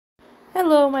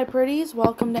Hello, my pretties.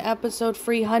 Welcome to episode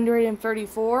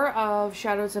 334 of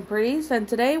Shadows and Pretties. And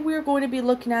today we're going to be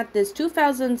looking at this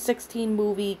 2016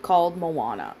 movie called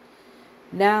Moana.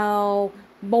 Now,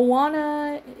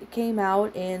 Moana came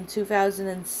out in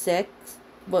 2006.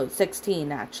 Well,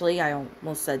 16 actually. I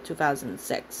almost said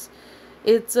 2006.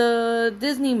 It's a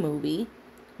Disney movie,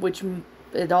 which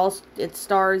it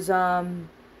stars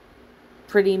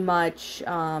pretty much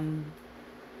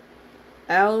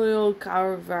Elio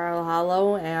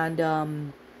Carvalho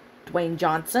and Dwayne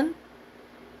Johnson.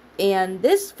 And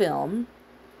this film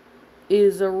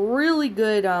is a really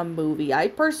good movie. I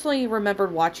personally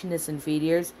remembered watching this in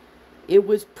theaters. It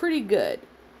was pretty good.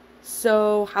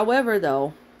 So, however,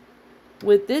 though,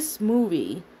 with this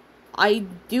movie, I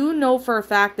do know for a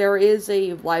fact there is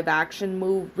a live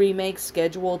action remake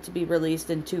scheduled to be released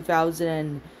in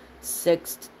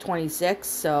 2006 26.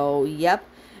 So, yep.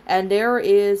 And there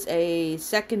is a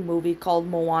second movie called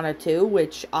Moana 2,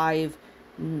 which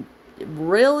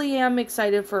really am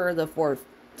excited for the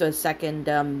second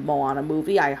Moana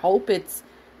movie. I hope it's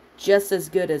just as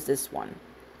good as this one.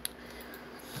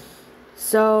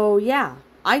 So, yeah.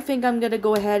 I think I'm going to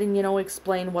go ahead and,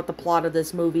 explain what the plot of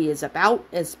this movie is about,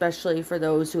 especially for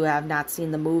those who have not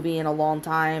seen the movie in a long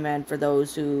time and for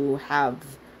those who have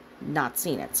not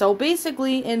seen it. So,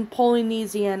 basically, in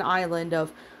Polynesian island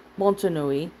of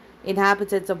Motunui,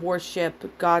 inhabitants of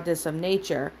worship goddess of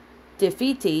nature, Te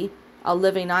Fiti, a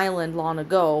living island long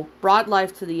ago, brought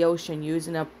life to the ocean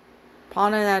using a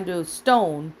Pananadu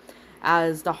stone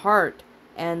as the heart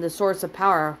and the source of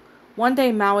power. One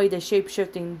day, Maui, the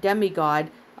shape-shifting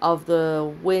demigod of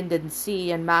the wind and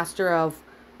sea and master of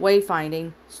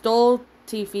wayfinding, stole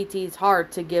Te Fiti's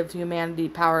heart to give humanity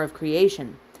power of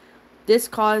creation. This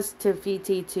caused Te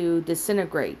Fiti to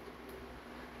disintegrate,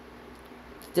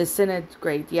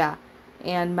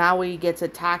 and Maui gets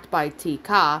attacked by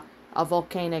Tika, a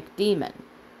volcanic demon.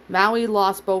 Maui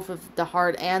lost both of the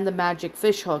heart and the magic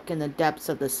fishhook in the depths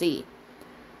of the sea.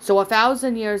 So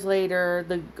 1,000 years later,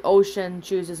 the ocean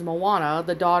chooses Moana,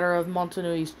 the daughter of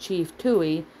Motunui's chief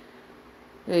Tui,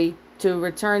 to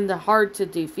return the heart to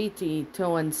Te Fiti,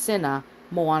 and Sina,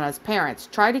 Moana's parents.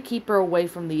 Try to keep her away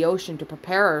from the ocean to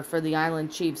prepare her for the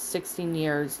island chief 16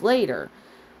 years later.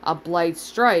 A blight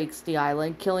strikes the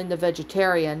island, killing the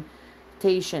vegetation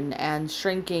and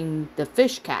shrinking the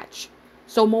fish catch.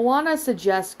 So Moana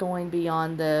suggests going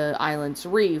beyond the island's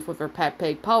reef with her pet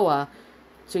pig Poa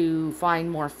to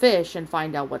find more fish and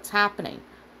find out what's happening.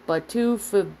 But Tu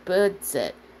forbids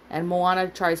it, and Moana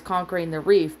tries conquering the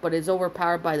reef, but is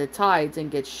overpowered by the tides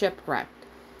and gets shipwrecked.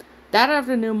 That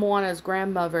afternoon, Moana's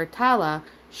grandmother, Tala,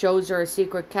 shows her a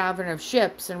secret cavern of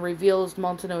ships and reveals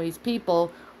Motunui's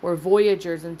people were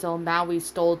voyagers until Maui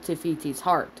stole Te Fiti's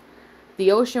heart.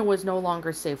 The ocean was no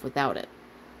longer safe without it.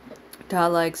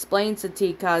 Tala explains that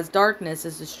Tika's darkness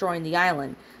is destroying the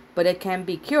island, but it can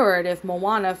be cured if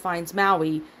Moana finds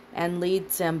Maui and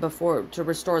leads him to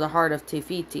restore the heart of Te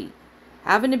Fiti.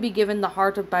 Having to be given the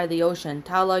heart by the ocean,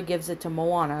 Tala gives it to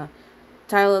Moana.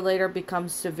 Tala later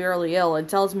becomes severely ill and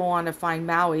tells Moana to find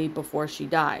Maui before she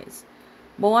dies.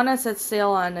 Moana sets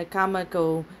sail on a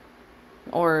Kamako,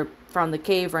 or from the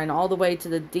cavern, all the way to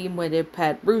the dim-witted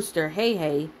pet rooster,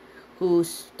 Hei, who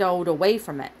stowed away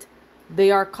from it.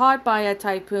 They are caught by a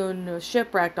typhoon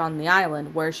shipwrecked on the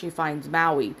island, where she finds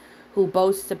Maui, who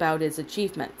boasts about his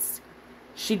achievements.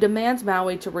 She demands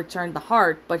Maui to return the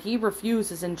heart, but he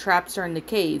refuses and traps her in the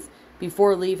cave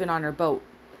before leaving on her boat.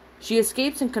 She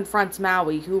escapes and confronts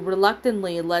Maui, who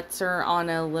reluctantly lets her on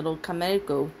a little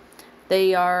kameko.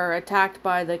 They are attacked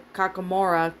by the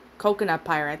Kakamora coconut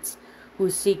pirates, who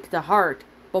seek the heart,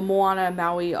 but Moana and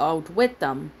Maui outwit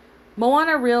them.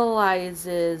 Moana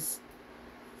realizes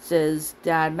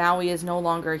that Maui is no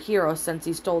longer a hero since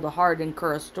he stole the heart and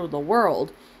cursed the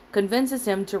world, convinces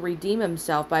him to redeem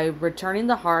himself by returning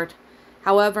the heart.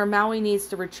 However, Maui needs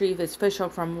to retrieve his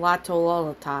fishhook from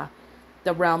Latololata,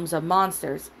 the realms of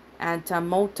monsters, and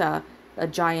Tamota, a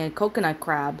giant coconut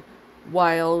crab.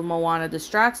 While Moana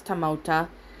distracts Tamota,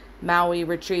 Maui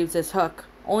retrieves his hook,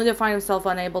 only to find himself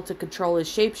unable to control his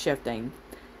shape-shifting.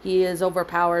 He is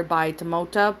overpowered by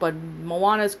Tamota, but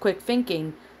Moana's quick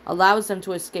thinking allows him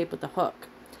to escape with the hook.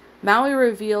 Maui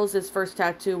reveals his first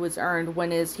tattoo was earned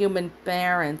when his human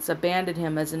parents abandoned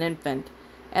him as an infant,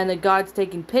 and the gods,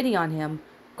 taking pity on him,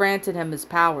 granted him his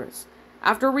powers.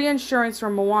 After reassurance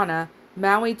from Moana,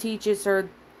 Maui teaches her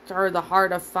the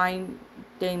heart of finding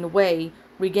the way,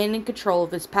 regaining control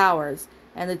of his powers,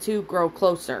 and the two grow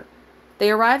closer. They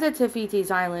arrive at Te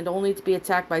Fiti's island only to be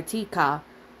attacked by Tika.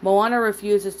 Moana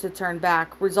refuses to turn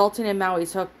back, resulting in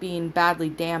Maui's hook being badly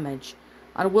damaged.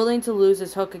 Unwilling to lose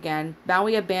his hook again,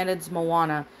 Maui abandons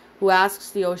Moana, who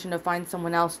asks the ocean to find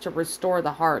someone else to restore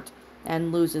the heart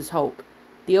and loses hope.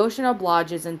 The ocean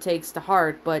obliges and takes the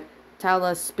heart, but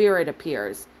Tala's spirit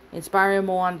appears, inspiring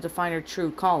Moana to find her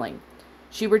true calling.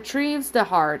 She retrieves the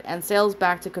heart and sails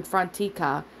back to confront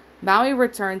Tika. Maui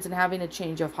returns and having a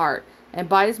change of heart, and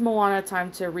buys Moana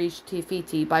time to reach Te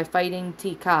Fiti by fighting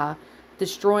Tika,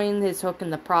 destroying his hook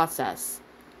in the process.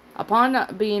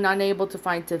 Upon being unable to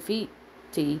find Te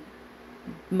Fiti,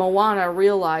 Moana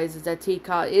realizes that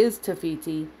Tika is Te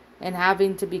Fiti and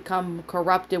having to become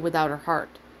corrupted without her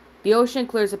heart. The ocean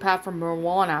clears a path for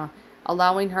Moana,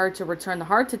 allowing her to return the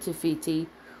heart to Te Fiti,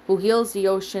 who heals the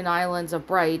ocean islands of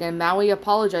Bright, and Maui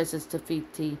apologizes to Te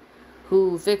Fiti,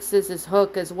 who fixes his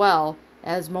hook as well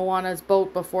as Moana's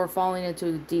boat before falling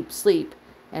into deep sleep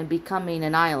and becoming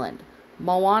an island.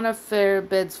 Moana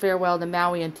bids farewell to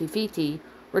Maui and Te Fiti,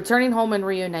 returning home and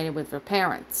reuniting with her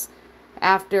parents.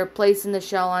 After placing the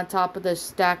shell on top of the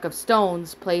stack of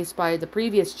stones placed by the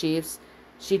previous chiefs,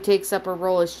 she takes up her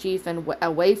role as chief and a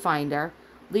wayfinder,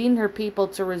 leading her people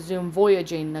to resume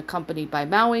voyaging accompanied by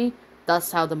Maui.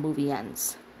 Thus how the movie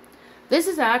ends. This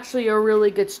is actually a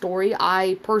really good story.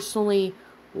 I personally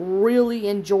really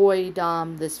enjoyed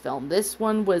this film. This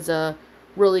one was a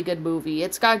really good movie.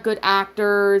 It's got good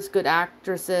actors, good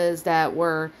actresses that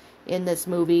were in this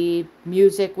movie.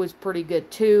 Music was pretty good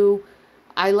too.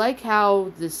 I like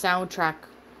how the soundtrack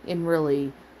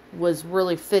was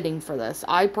really fitting for this.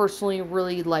 I personally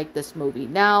really like this movie.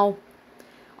 Now,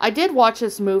 I did watch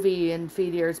this movie in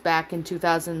theaters back in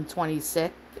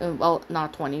 2026. Well,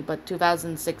 not 20, but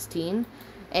 2016.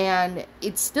 And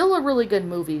it's still a really good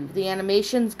movie. The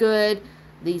animation's good.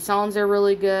 The songs are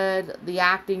really good. The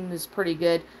acting is pretty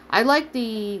good. I like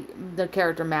the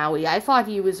character Maui. I thought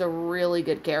he was a really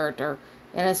good character.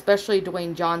 And especially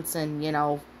Dwayne Johnson,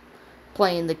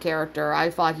 playing the character.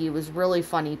 I thought he was really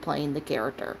funny playing the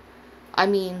character. I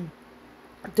mean,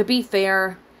 to be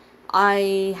fair,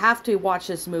 I have to watch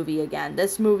this movie again.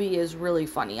 This movie is really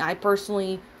funny. I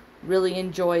personally really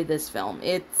enjoy this film.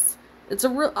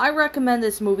 I recommend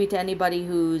this movie to anybody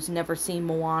who's never seen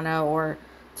Moana, or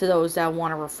to those that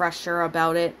want a refresher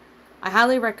about it. I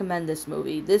highly recommend this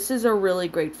movie. This is a really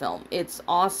great film. It's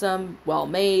awesome, well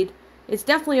made. It's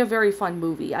definitely a very fun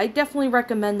movie. I definitely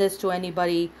recommend this to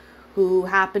anybody who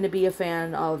happen to be a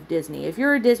fan of Disney. If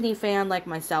you're a Disney fan like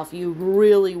myself, you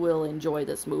really will enjoy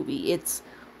this movie. It's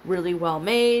really well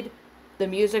made. The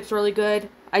music's really good.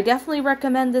 I definitely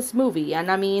recommend this movie. And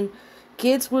I mean,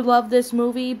 kids would love this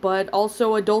movie, but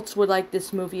also adults would like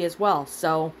this movie as well.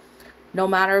 So, no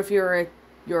matter if you're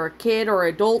a kid or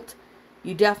adult,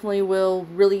 you definitely will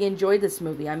really enjoy this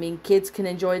movie. I mean, kids can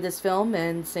enjoy this film,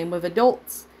 and same with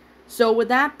adults. So, with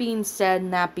that being said,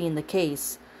 and that being the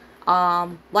case,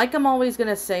 like I'm always going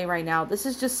to say right now, this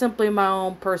is just simply my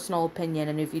own personal opinion,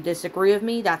 and if you disagree with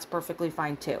me, that's perfectly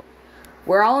fine too.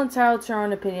 We're all entitled to our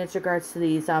own opinions in regards to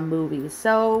these movies.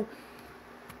 So,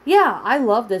 yeah, I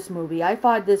love this movie. I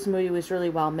thought this movie was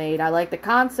really well made. I like the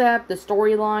concept, the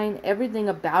storyline, everything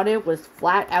about it was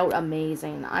flat out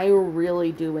amazing. I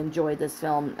really do enjoy this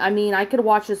film. I mean, I could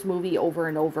watch this movie over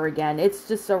and over again. It's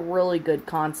just a really good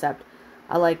concept.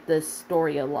 I like this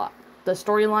story a lot. The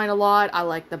storyline a lot. I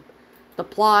like the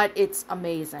plot. It's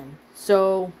amazing.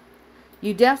 So,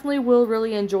 you definitely will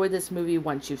really enjoy this movie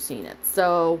once you've seen it.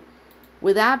 So,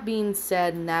 with that being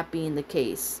said, and that being the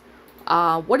case,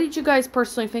 what did you guys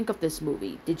personally think of this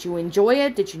movie? Did you enjoy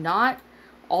it? Did you not?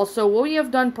 Also, what would you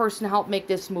have done personally to help make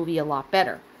this movie a lot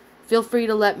better? Feel free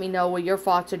to let me know what your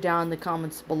thoughts are down in the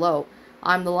comments below.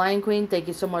 I'm the Lion Queen. Thank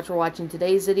you so much for watching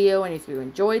today's video. And if you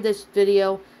enjoyed this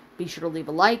video, be sure to leave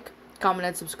a like, comment,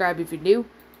 and subscribe if you're new.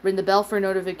 Ring the bell for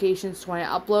notifications when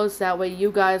I upload. That way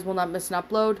you guys will not miss an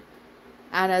upload.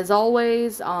 And as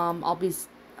always, I'll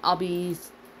be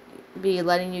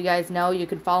letting you guys know you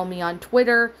can follow me on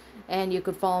Twitter, and you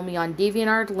can follow me on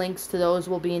DeviantArt. Links to those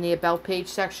will be in the About page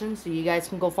section, so you guys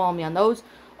can go follow me on those.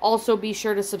 Also, be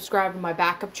sure to subscribe to my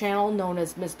backup channel known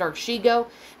as Miss Dark Shigo,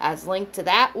 as link to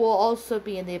that will also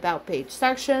be in the About page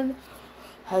section.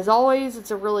 As always,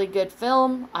 it's a really good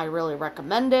film. I really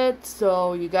recommend it,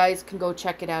 so you guys can go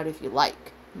check it out if you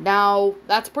like. Now,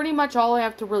 that's pretty much all I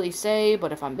have to really say,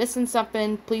 but if I'm missing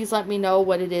something, please let me know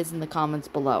what it is in the comments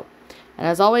below. And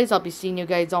as always, I'll be seeing you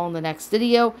guys all in the next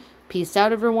video. Peace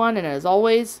out, everyone, and as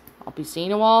always, I'll be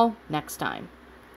seeing you all next time.